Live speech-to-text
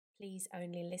Please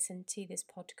only listen to this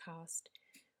podcast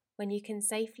when you can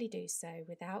safely do so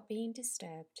without being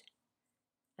disturbed,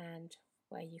 and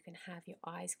where you can have your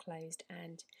eyes closed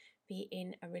and be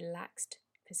in a relaxed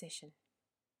position.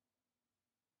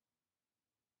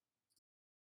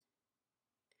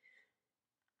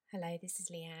 Hello, this is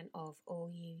Leanne of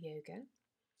All You Yoga.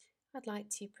 I'd like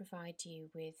to provide you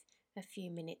with a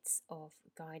few minutes of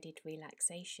guided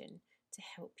relaxation to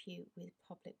help you with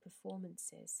public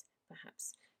performances,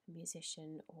 perhaps a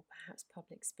musician or perhaps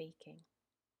public speaking.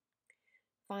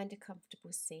 Find a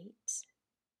comfortable seat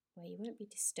where you won't be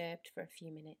disturbed for a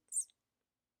few minutes.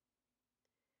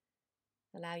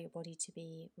 Allow your body to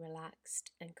be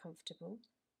relaxed and comfortable.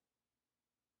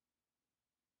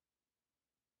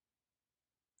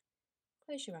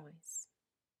 Close your eyes.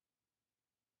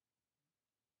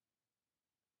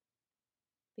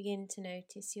 Begin to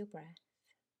notice your breath.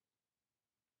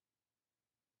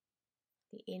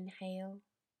 The inhale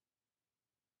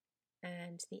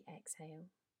and the exhale.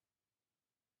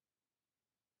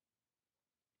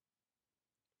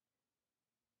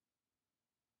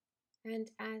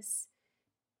 And as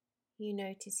you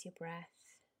notice your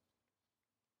breath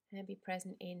and be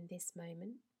present in this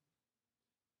moment,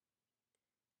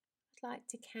 I'd like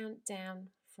to count down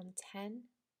from 10,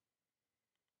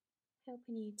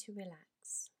 helping you to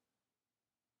relax.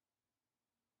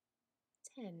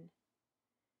 10.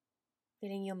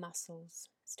 Feeling your muscles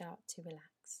start to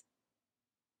relax.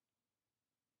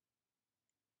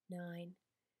 9.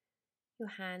 Your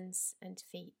hands and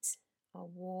feet are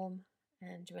warm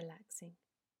and relaxing.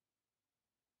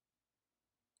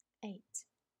 8.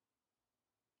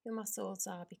 Your muscles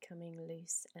are becoming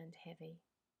loose and heavy.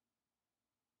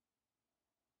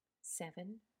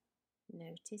 7.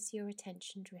 Notice your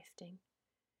attention drifting,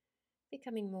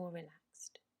 becoming more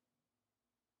relaxed.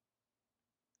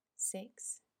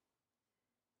 6.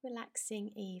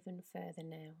 Relaxing even further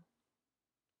now.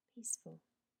 Peaceful.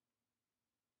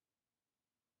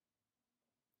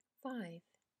 5.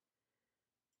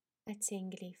 A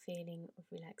tingly feeling of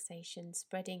relaxation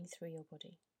spreading through your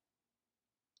body.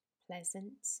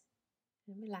 Pleasant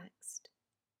and relaxed.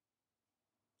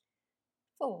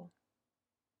 4.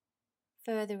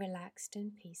 Further relaxed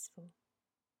and peaceful.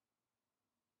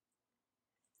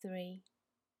 3.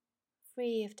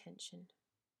 Free of tension.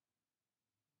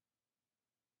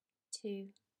 2.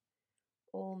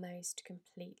 Almost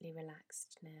completely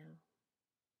relaxed now.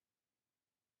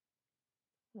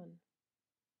 1.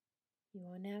 You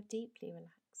are now deeply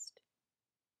relaxed.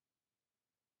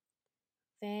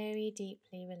 Very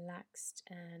deeply relaxed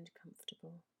and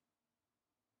comfortable.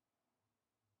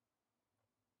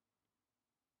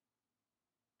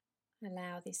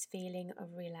 Allow this feeling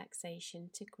of relaxation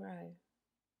to grow,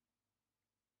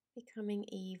 becoming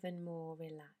even more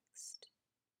relaxed,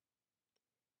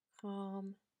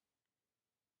 calm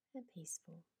and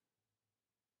peaceful.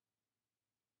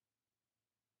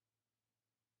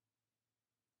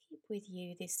 Keep with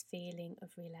you this feeling of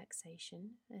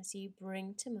relaxation as you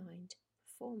bring to mind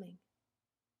performing.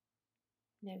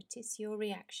 Notice your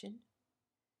reaction.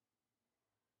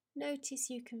 Notice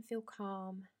you can feel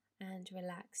calm and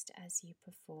relaxed as you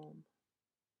perform.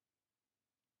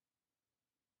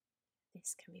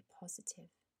 This can be positive,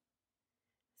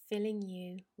 filling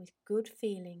you with good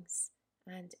feelings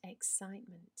and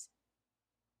excitement.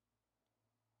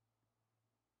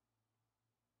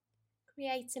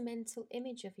 Create a mental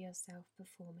image of yourself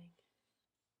performing.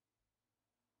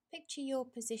 Picture your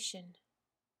position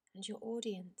and your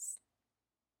audience.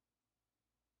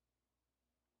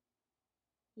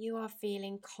 You are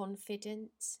feeling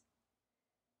confident,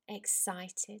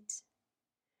 excited,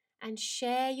 and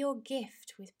share your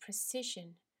gift with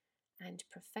precision and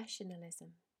professionalism.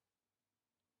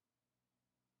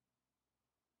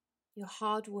 Your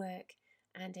hard work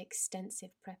and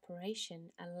extensive preparation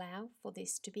allow for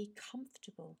this to be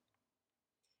comfortable,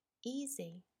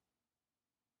 easy,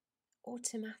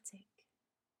 automatic.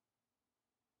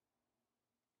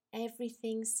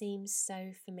 Everything seems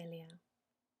so familiar.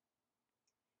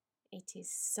 It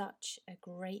is such a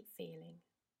great feeling.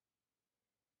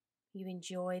 You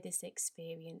enjoy this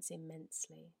experience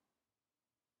immensely.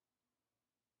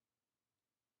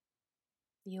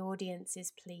 The audience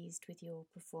is pleased with your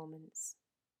performance.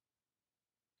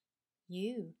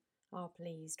 You are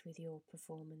pleased with your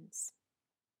performance.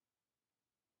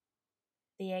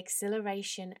 The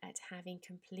exhilaration at having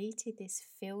completed this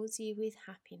fills you with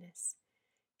happiness,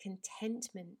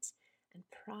 contentment, and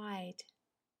pride.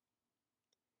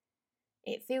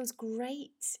 It feels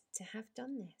great to have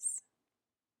done this.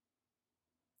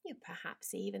 You're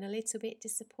perhaps even a little bit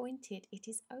disappointed it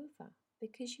is over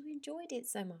because you enjoyed it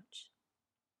so much.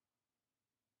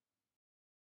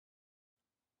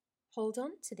 Hold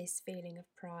on to this feeling of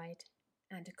pride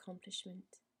and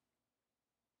accomplishment.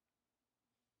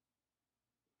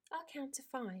 I'll count to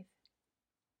 5.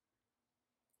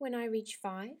 When I reach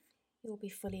 5, you'll be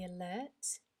fully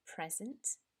alert,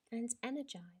 present, and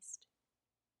energized.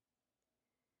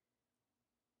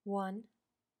 1.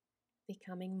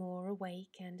 Becoming more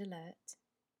awake and alert.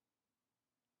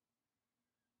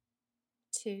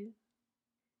 2.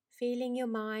 Feeling your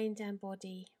mind and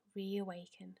body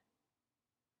reawaken.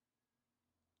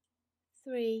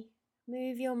 3.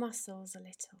 Move your muscles a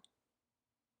little.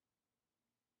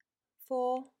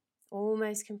 4.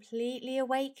 Almost completely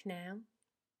awake now.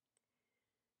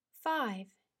 5.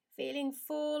 Feeling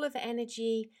full of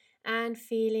energy and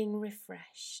feeling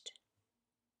refreshed.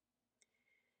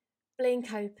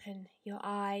 Blink open your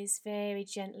eyes, very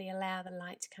gently allow the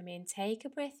light to come in. Take a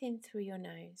breath in through your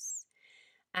nose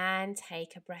and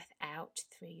take a breath out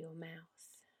through your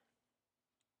mouth.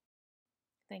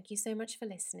 Thank you so much for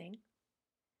listening.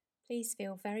 Please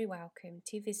feel very welcome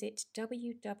to visit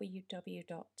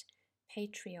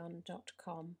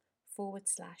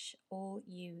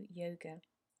www.patreon.com/allyouyoga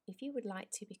if you would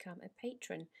like to become a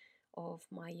patron of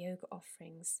my yoga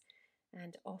offerings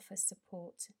and offer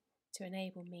support to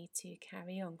enable me to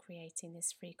carry on creating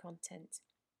this free content.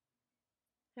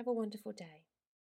 Have a wonderful day.